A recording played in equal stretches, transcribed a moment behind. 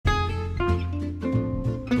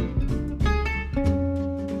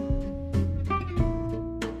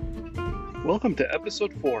Welcome to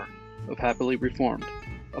episode 4 of Happily Reformed,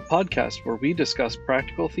 a podcast where we discuss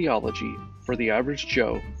practical theology for the average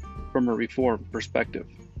Joe from a Reformed perspective.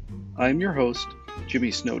 I am your host,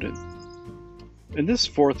 Jimmy Snowden. In this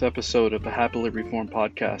 4th episode of the Happily Reformed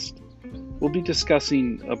podcast, we'll be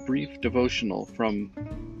discussing a brief devotional from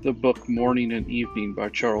the book Morning and Evening by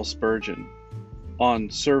Charles Spurgeon on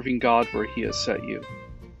serving God where He has set you.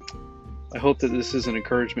 I hope that this is an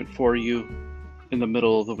encouragement for you in the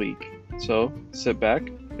middle of the week. So sit back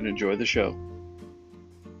and enjoy the show.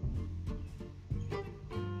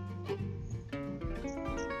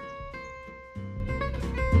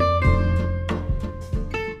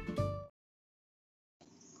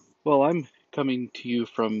 Well, I'm coming to you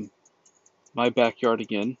from my backyard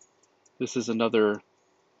again. This is another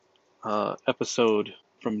episode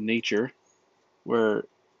from nature where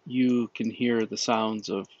you can hear the sounds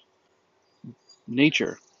of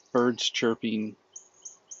nature, birds chirping,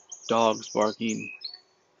 dogs barking,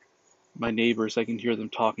 my neighbors, I can hear them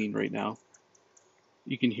talking right now.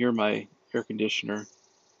 You can hear my air conditioner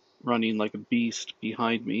running like a beast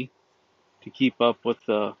behind me to keep up with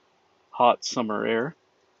the hot summer air.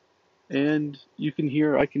 And I can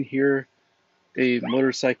hear a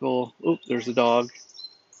motorcycle. Oh, there's a dog.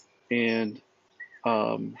 And,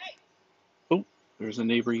 oh, there's a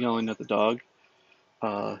neighbor yelling at the dog.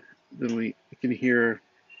 Then we can hear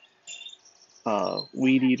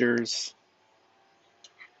weed eaters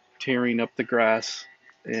tearing up the grass.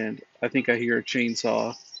 And I think I hear a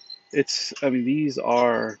chainsaw. These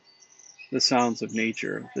are the sounds of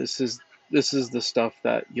nature. This is the stuff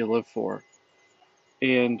that you live for.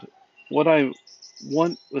 And what I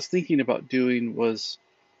was thinking about doing was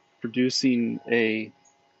producing a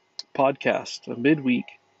podcast, a midweek,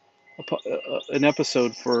 an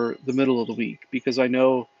episode for the middle of the week, because I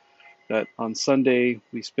know that on Sunday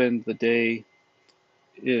we spend the day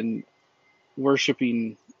in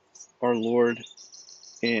worshiping our Lord,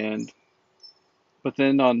 but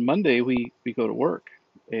then on Monday we go to work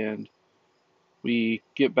and we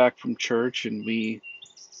get back from church and we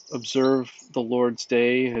observe the Lord's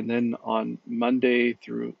day, and then on Monday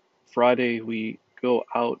through Friday we go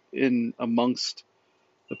out in amongst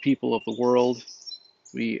the people of the world.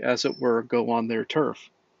 We, as it were, go on their turf.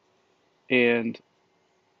 And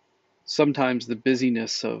sometimes the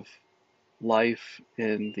busyness of life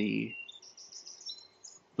and the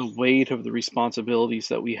weight of the responsibilities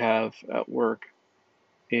that we have at work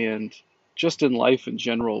and just in life in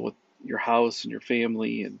general with your house and your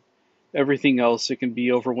family and everything else, it can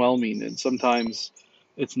be overwhelming. And sometimes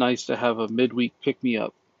it's nice to have a midweek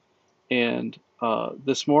pick-me-up. And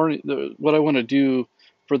this morning, what I want to do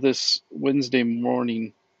for this Wednesday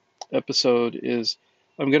morning episode is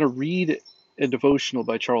I'm going to read a devotional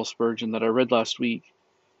by Charles Spurgeon that I read last week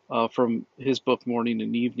from his book Morning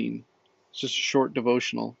and Evening. It's just a short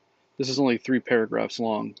devotional. This is only 3 paragraphs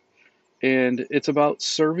long. And it's about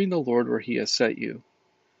serving the Lord where He has set you.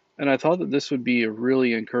 And I thought that this would be a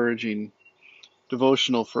really encouraging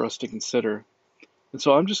devotional for us to consider. And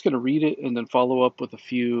so I'm just going to read it and then follow up with a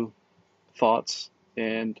few thoughts,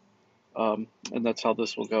 and that's how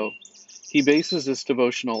this will go. He bases this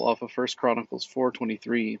devotional off of 1 Chronicles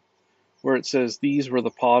 4:23, where it says, "These were the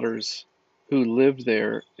potters who lived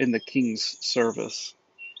there in the king's service."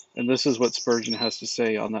 And this is what Spurgeon has to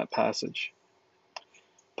say on that passage.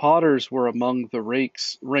 Potters were among the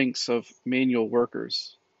ranks of manual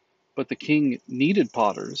workers, but the king needed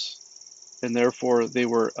potters, and therefore they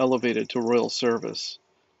were elevated to royal service,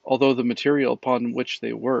 although the material upon which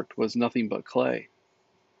they worked was nothing but clay.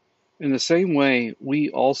 In the same way, we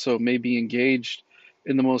also may be engaged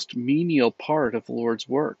in the most menial part of the Lord's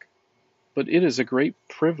work, but it is a great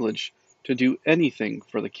privilege to do anything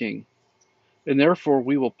for the King, and therefore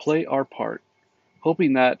we will play our part,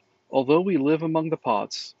 hoping that, although we live among the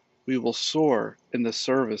pots, we will soar in the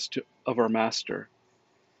service of our Master.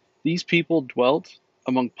 These people dwelt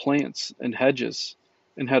among plants and hedges,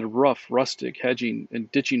 and had rough, rustic hedging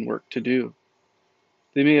and ditching work to do.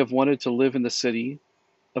 They may have wanted to live in the city,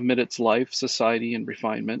 amid its life, society, and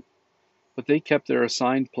refinement, but they kept their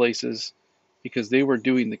assigned places because they were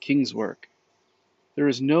doing the King's work. There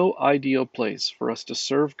is no ideal place for us to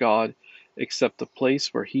serve God except the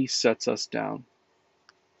place where He sets us down.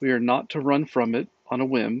 We are not to run from it on a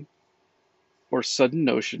whim or sudden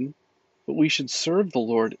notion, but we should serve the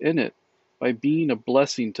Lord in it by being a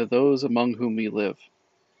blessing to those among whom we live.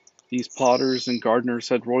 These potters and gardeners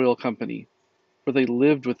had royal company, for they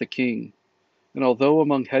lived with the King, and although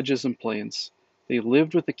among hedges and plants, they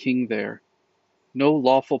lived with the King there. No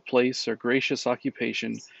lawful place or gracious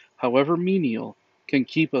occupation, however menial, can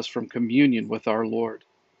keep us from communion with our Lord.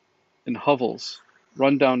 In hovels,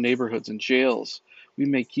 rundown neighborhoods, and jails, we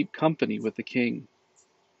may keep company with the King.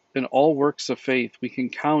 In all works of faith, we can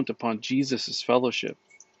count upon Jesus' fellowship.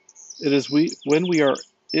 It is when we are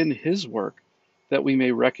in his work that we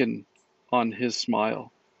may reckon on his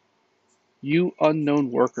smile. You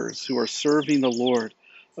unknown workers who are serving the Lord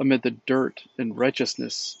amid the dirt and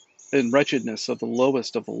wretchedness of the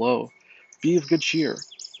lowest of the low, be of good cheer,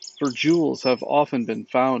 for jewels have often been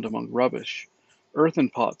found among rubbish. Earthen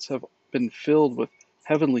pots have been filled with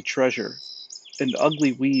heavenly treasure, and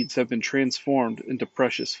ugly weeds have been transformed into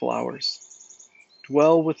precious flowers.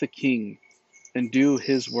 Dwell with the King and do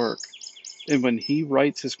his work, and when he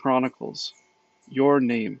writes his chronicles, your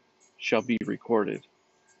name shall be recorded.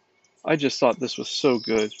 I just thought this was so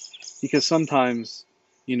good because sometimes,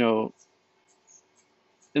 you know,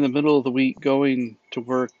 in the middle of the week, going to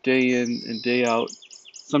work day in and day out,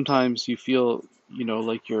 sometimes you feel,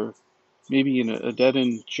 like you're maybe in a dead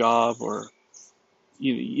end job, or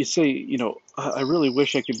you say, I really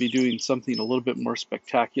wish I could be doing something a little bit more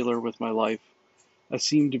spectacular with my life. I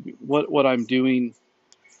seem to be what I'm doing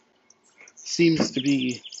seems to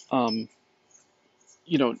be, um,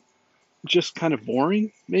 you know, just kind of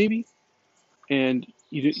boring, maybe, and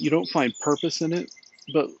you don't find purpose in it.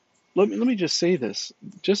 But let me just say this,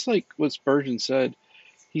 just like what Spurgeon said.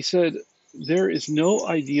 He said, "There is no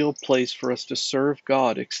ideal place for us to serve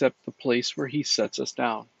God except the place where He sets us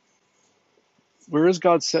down." Where has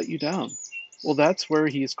God set you down? Well, that's where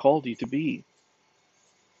He has called you to be.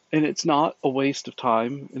 And it's not a waste of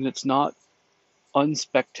time, and it's not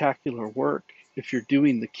unspectacular work if you're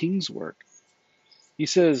doing the King's work. He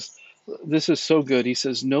says, this is so good. He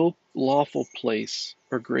says, "No lawful place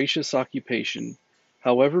or gracious occupation,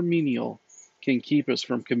 however menial, can keep us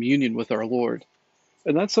from communion with our Lord."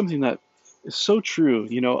 And that's something that is so true.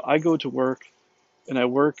 I go to work, and I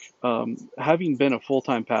work, having been a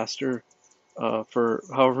full-time pastor for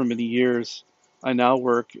however many years. I now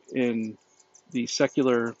work in the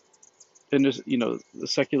secular, the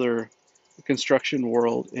secular construction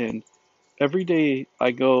world, and every day I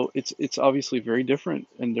go, it's obviously very different,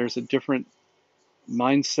 and there's a different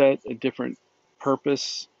mindset, a different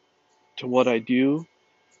purpose to what I do.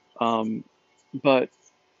 Um, but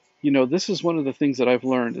this is one of the things that I've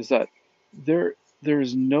learned is that there there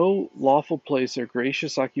is no lawful place or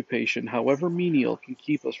gracious occupation, however menial, can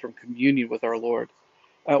keep us from communion with our Lord.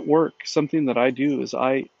 At work, something that I do is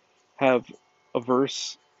I have a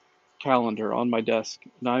verse calendar on my desk,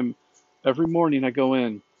 and every morning I go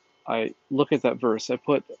in, I look at that verse, I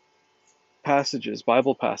put passages,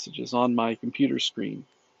 Bible passages on my computer screen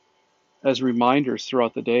as reminders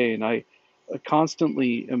throughout the day, and I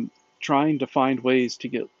constantly am trying to find ways to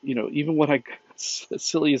get, even when as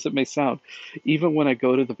silly as it may sound, even when I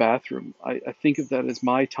go to the bathroom, I think of that as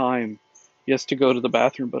my time, yes, to go to the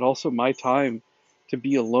bathroom, but also my time to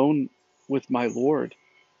be alone with my Lord,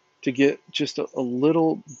 to get just a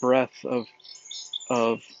little breath of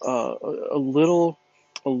a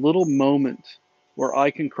little moment where I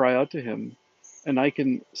can cry out to Him, and I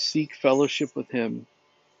can seek fellowship with Him.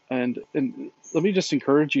 And let me just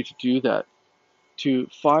encourage you to do that, to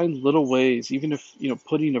find little ways, even if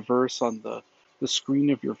putting a verse on the screen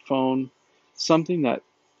of your phone, something that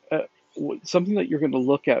uh, something that you're going to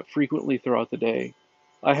look at frequently throughout the day.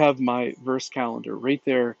 I have my verse calendar right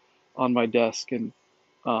there on my desk, and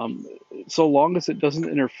um, so long as it doesn't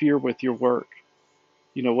interfere with your work,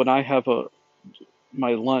 when I have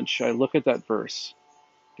my lunch, I look at that verse.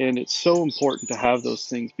 And it's so important to have those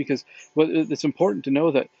things, because it's important to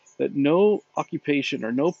know that no occupation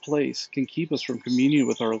or no place can keep us from communion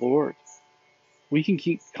with our Lord. We can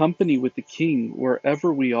keep company with the King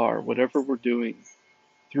wherever we are, whatever we're doing,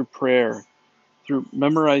 through prayer, through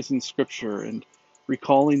memorizing Scripture and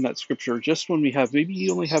recalling that Scripture. Just when maybe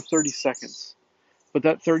you only have 30 seconds, but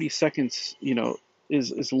that 30 seconds,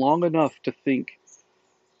 is long enough to think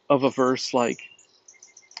of a verse like,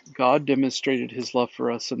 "God demonstrated His love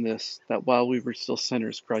for us in this, that while we were still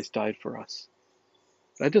sinners, Christ died for us."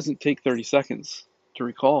 That doesn't take 30 seconds to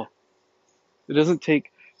recall. It doesn't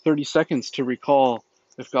take 30 seconds to recall,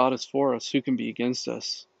 if God is for us, who can be against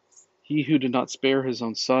us? He who did not spare His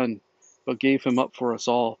own Son, but gave Him up for us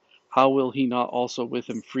all, how will He not also with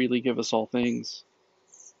Him freely give us all things?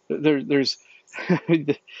 There's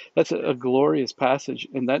that's a glorious passage,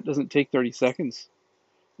 and that doesn't take 30 seconds.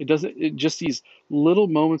 It just these little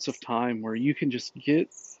moments of time where you can just get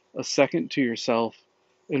a second to yourself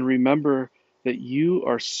and remember that you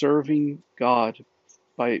are serving God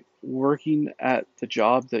by working at the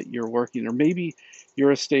job that you're working. Or maybe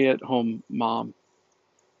you're a stay-at-home mom,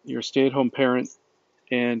 you're a stay-at-home parent,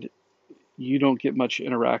 and you don't get much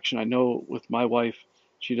interaction. I know with my wife,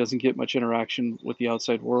 She doesn't get much interaction with the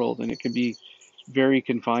outside world, and it can be very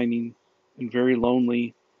confining and very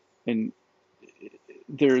lonely. And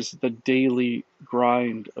there's the daily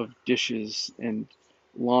grind of dishes and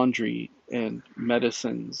laundry and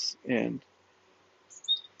medicines and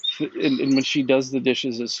when she does the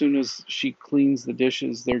dishes, as soon as she cleans the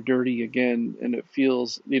dishes, they're dirty again, and it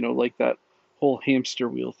feels, like that whole hamster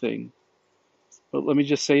wheel thing. But let me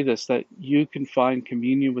just say this, that you can find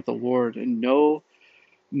communion with the Lord and no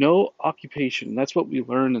occupation. That's what we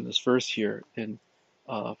learn in this verse here in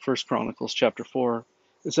First Chronicles chapter 4,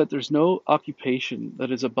 is that there's no occupation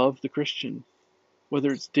that is above the Christian,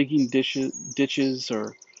 whether it's digging ditches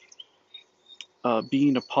or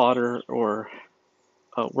being a potter or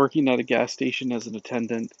working at a gas station as an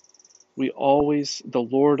attendant. The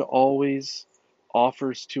Lord always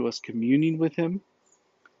offers to us communion with Him.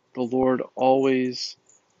 The Lord always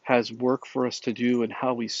has work for us to do in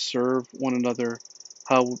how we serve one another,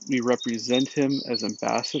 how we represent Him as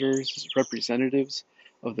ambassadors, representatives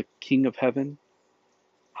of the King of Heaven,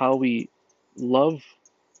 how we love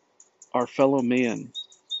our fellow man,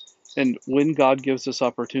 and when God gives us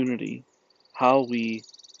opportunity, how we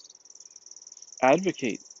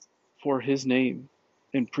advocate for His name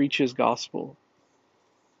and preach His gospel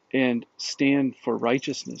and stand for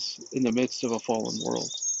righteousness in the midst of a fallen world.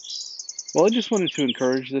 Well, I just wanted to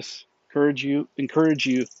encourage you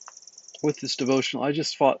with this devotional.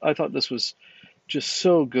 I thought this was just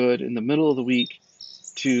so good in the middle of the week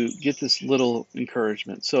to get this little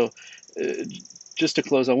encouragement. So just to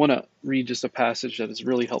close, I want to read just a passage that is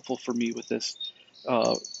really helpful for me with this,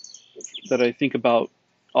 that I think about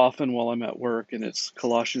often while I'm at work, and it's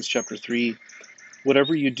Colossians chapter 3.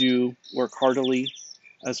 Whatever you do, work heartily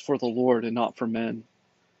as for the Lord and not for men,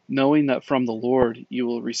 knowing that from the Lord you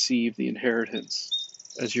will receive the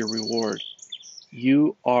inheritance as your reward.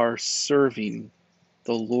 You are serving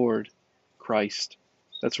the Lord Christ.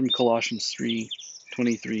 That's from Colossians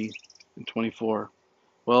 3:23 and 24.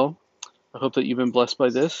 Well, I hope that you've been blessed by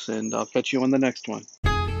this, and I'll catch you on the next one.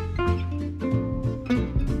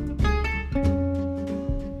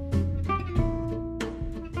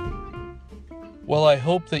 Well, I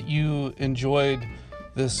hope that you enjoyed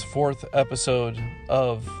this 4th episode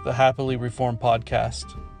of the Happily Reformed podcast.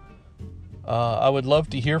 I would love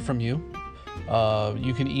to hear from you.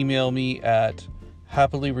 You can email me at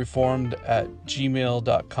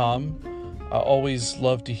happilyreformed@gmail.com. I always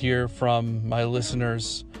love to hear from my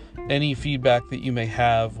listeners. Any feedback that you may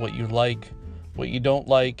have, what you like, what you don't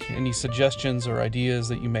like, any suggestions or ideas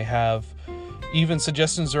that you may have, even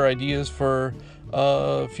suggestions or ideas for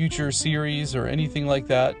future series or anything like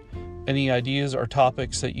that, any ideas or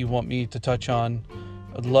topics that you want me to touch on,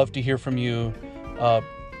 I'd love to hear from you.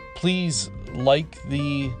 Please like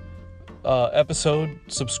the episode,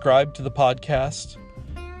 subscribe to the podcast,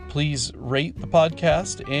 please rate the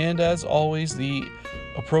podcast, and as always, the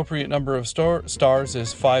appropriate number of stars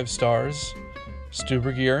is 5 stars.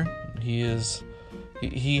 Stubergier,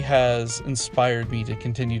 he has inspired me to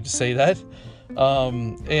continue to say that.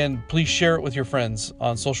 And please share it with your friends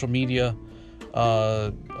on social media,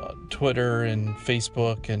 Twitter and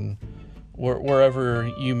Facebook, and wherever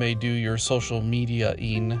you may do your social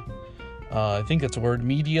media-ing. I think that's a word,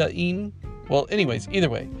 media-ing. Well, anyways, either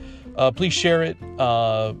way, please share it,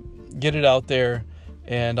 get it out there,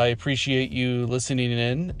 and I appreciate you listening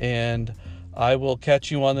in, and I will catch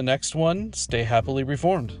you on the next one. Stay happily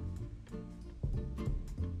reformed.